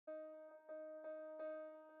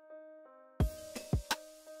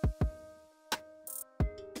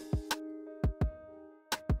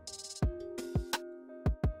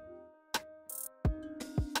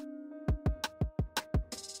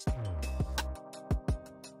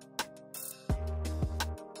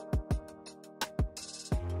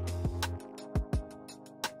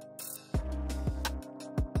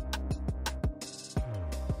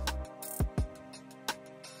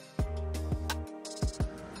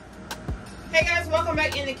Hey guys, welcome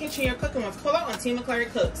back in the kitchen. You're cooking with Kula on Team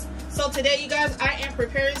McClary Cooks. So today, you guys, I am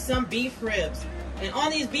preparing some beef ribs. And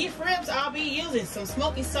on these beef ribs, I'll be using some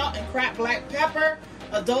smoky salt and cracked black pepper,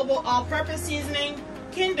 adobo all-purpose seasoning,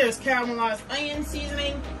 Kinder's caramelized onion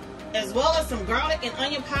seasoning, as well as some garlic and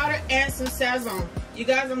onion powder and some sazon. You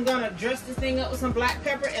guys, I'm gonna dress this thing up with some black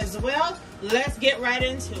pepper as well. Let's get right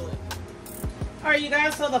into it. Alright, you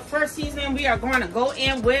guys, so the first seasoning we are going to go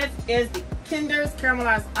in with is the Kinder's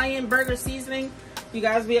caramelized onion burger seasoning. You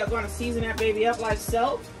guys, we are going to season that baby up like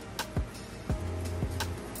so.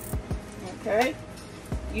 Okay.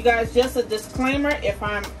 You guys, just a disclaimer, if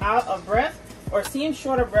I'm out of breath or seem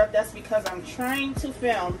short of breath, that's because I'm trying to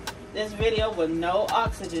film this video with no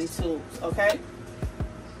oxygen tubes, okay?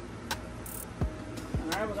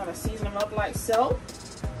 Alright, we're going to season them up like so.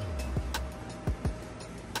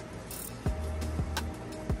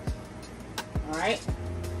 Alright,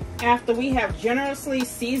 after we have generously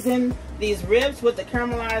seasoned these ribs with the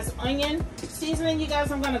caramelized onion seasoning, you guys,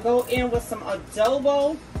 I'm going to go in with some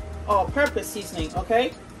adobo all-purpose seasoning,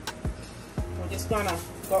 okay? We're just going to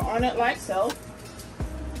go on it like so.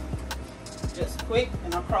 Just quick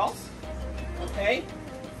and across, okay?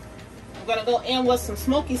 I'm going to go in with some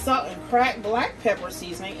smoky salt and cracked black pepper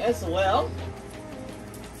seasoning as well.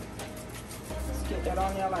 Let's get that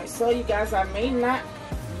on there like so. You guys, I may not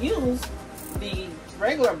use the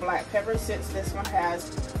regular black pepper since this one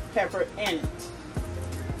has pepper in it.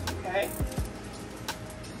 Okay,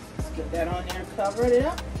 let's get that on there and cover it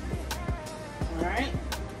up. Alright,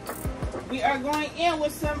 we are going in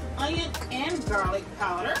with some onion and garlic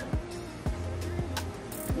powder.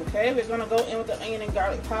 Okay, we're going to go in with the onion and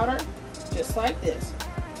garlic powder just like this.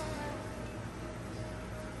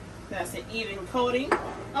 That's an even coating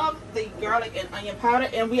of the garlic and onion powder,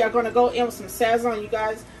 and we are going to go in with some sazon, you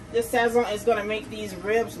guys. This sazon is going to make these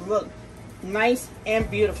ribs look nice and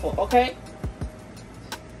beautiful, okay?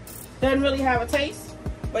 Doesn't really have a taste,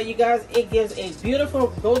 but you guys, it gives a beautiful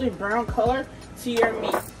golden brown color to your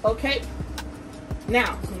meat, okay?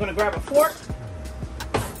 Now, I'm going to grab a fork.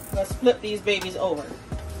 Let's flip these babies over,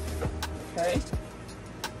 okay?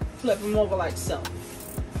 Flip them over like so.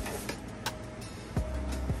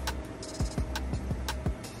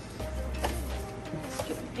 Let's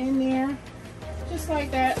get them in there. Just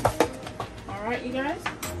like that. Alright, you guys.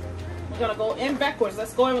 We're going to go in backwards.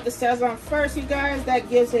 Let's go in with the sazon first, you guys. That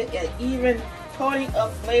gives it an even coating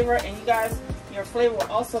of flavor. And you guys, your flavor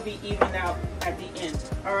will also be evened out at the end.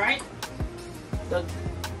 Alright. The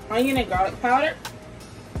onion and garlic powder.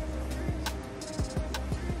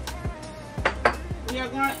 We are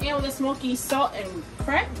going in with the smoky salt and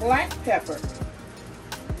cracked black pepper.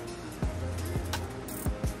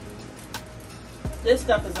 This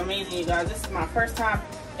stuff is amazing, you guys. This is my first time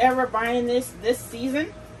ever buying this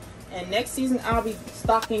season. And next season, I'll be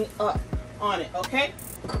stocking up on it, okay?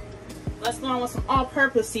 Let's go on with some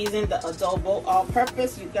all-purpose seasoning, the adobo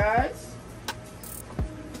all-purpose, you guys.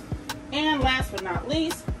 And last but not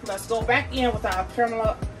least, let's go back in with our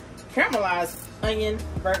caramelized onion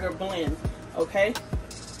burger blend, okay?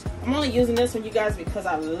 I'm only using this one, you guys, because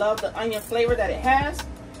I love the onion flavor that it has.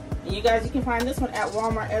 And you guys, you can find this one at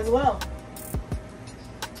Walmart as well.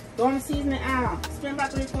 Go in the seasoning aisle. Spend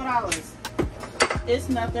about $3-4. It's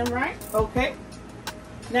nothing, right? Okay.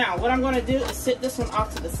 Now, what I'm going to do is sit this one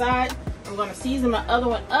off to the side. I'm going to season my other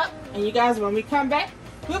one up. And you guys, when we come back,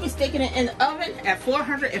 we'll be sticking it in the oven at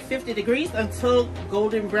 450 degrees until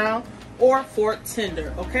golden brown or fork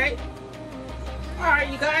tender. Okay?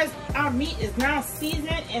 Alright, you guys. Our meat is now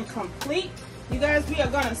seasoned and complete. You guys, we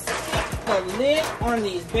are going to stick the lid on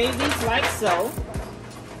these babies like so.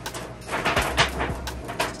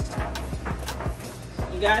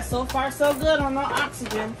 Guys, so far so good on no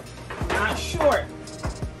oxygen. Not short.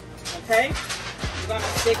 Okay, I'm gonna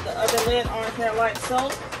stick the other lid on here like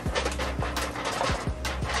so.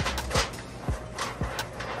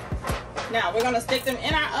 Now we're gonna stick them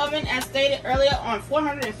in our oven as stated earlier on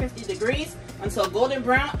 450 degrees until golden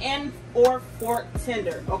brown and or fork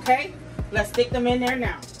tender. Okay, let's stick them in there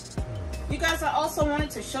now. You guys, I also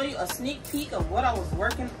wanted to show you a sneak peek of what I was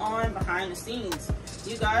working on behind the scenes.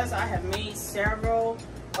 You guys, I have made several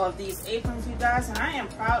of these aprons, you guys, and I am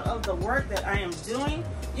proud of the work that I am doing.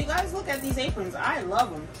 You guys, look at these aprons. I love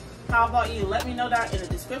them. How about you? Let me know down in the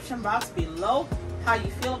description box below how you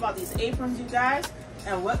feel about these aprons, you guys,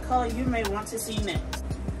 and what color you may want to see next.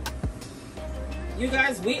 You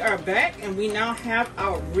guys, we are back, and we now have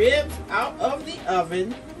our ribs out of the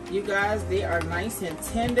oven. You guys, they are nice and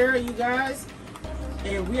tender, you guys.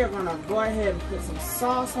 And we are going to go ahead and put some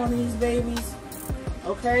sauce on these babies.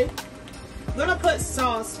 Okay? I'm going to put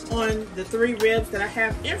sauce on the 3 ribs that I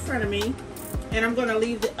have in front of me. and I'm going to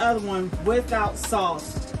leave the other one without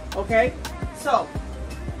sauce. Okay, so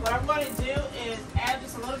what I'm going to do is add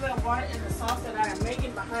just a little bit of water in the sauce that I am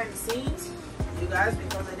making behind the scenes, you guys,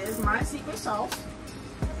 because it is my secret sauce.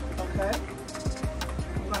 Okay,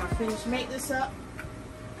 I'm going to make this up.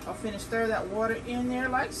 I'll stir that water in there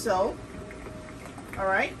like so. All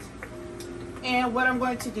right, and what I'm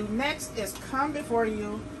going to do next is come before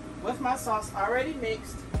you with my sauce already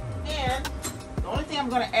mixed, and the only thing I'm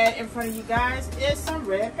going to add in front of you guys is some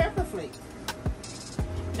red pepper flakes.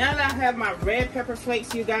 Now that I have my red pepper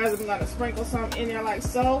flakes, you guys, I'm going to sprinkle some in there like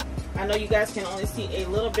so. I know you guys can only see a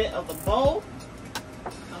little bit of the bowl.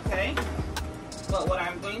 Okay. But what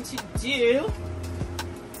I'm going to do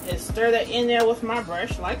is stir that in there with my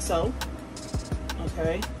brush like so.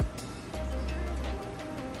 Okay.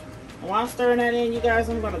 And while I'm stirring that in, you guys,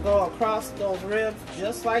 I'm going to go across those ribs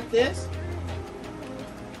just like this.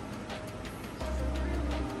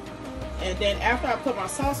 And then after I put my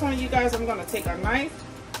sauce on it, you guys, I'm going to take a knife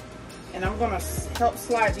and I'm going to help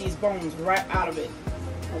slide these bones right out of it.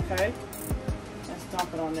 Okay? Let's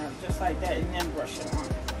dump it on there just like that and then brush it on.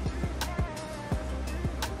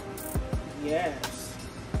 Yes.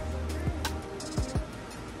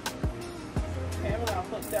 Okay, we're going to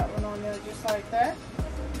put that one on there just like that.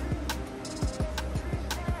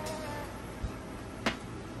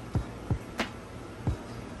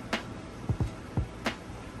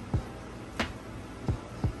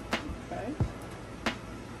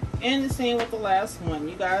 And the same with the last one,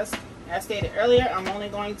 you guys. As stated earlier, I'm only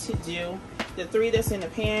going to do the 3 that's in the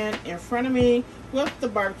pan in front of me with the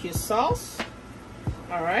barbecue sauce.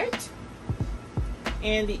 All right.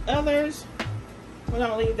 And the others, we're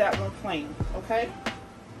gonna leave that one plain. Okay.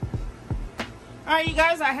 All right, you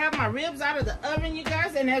guys. I have my ribs out of the oven, you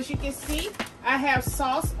guys, and as you can see, I have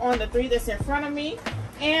sauce on the 3 that's in front of me,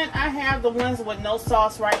 and I have the ones with no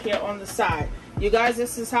sauce right here on the side. You guys,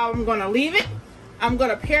 this is how I'm gonna leave it. I'm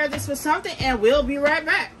going to pair this with something and we'll be right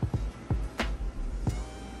back.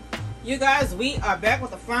 You guys, we are back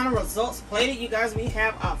with the final results plated. You guys, we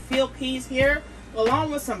have our field peas here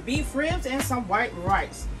along with some beef ribs and some white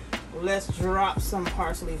rice. Let's drop some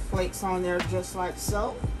parsley flakes on there just like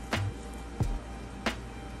so.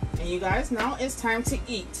 And you guys, now it's time to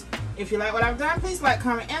eat. If you like what I've done, please like,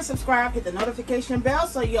 comment, and subscribe. Hit the notification bell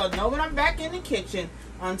so you'll know when I'm back in the kitchen.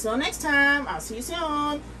 Until next time, I'll see you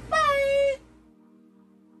soon. Bye.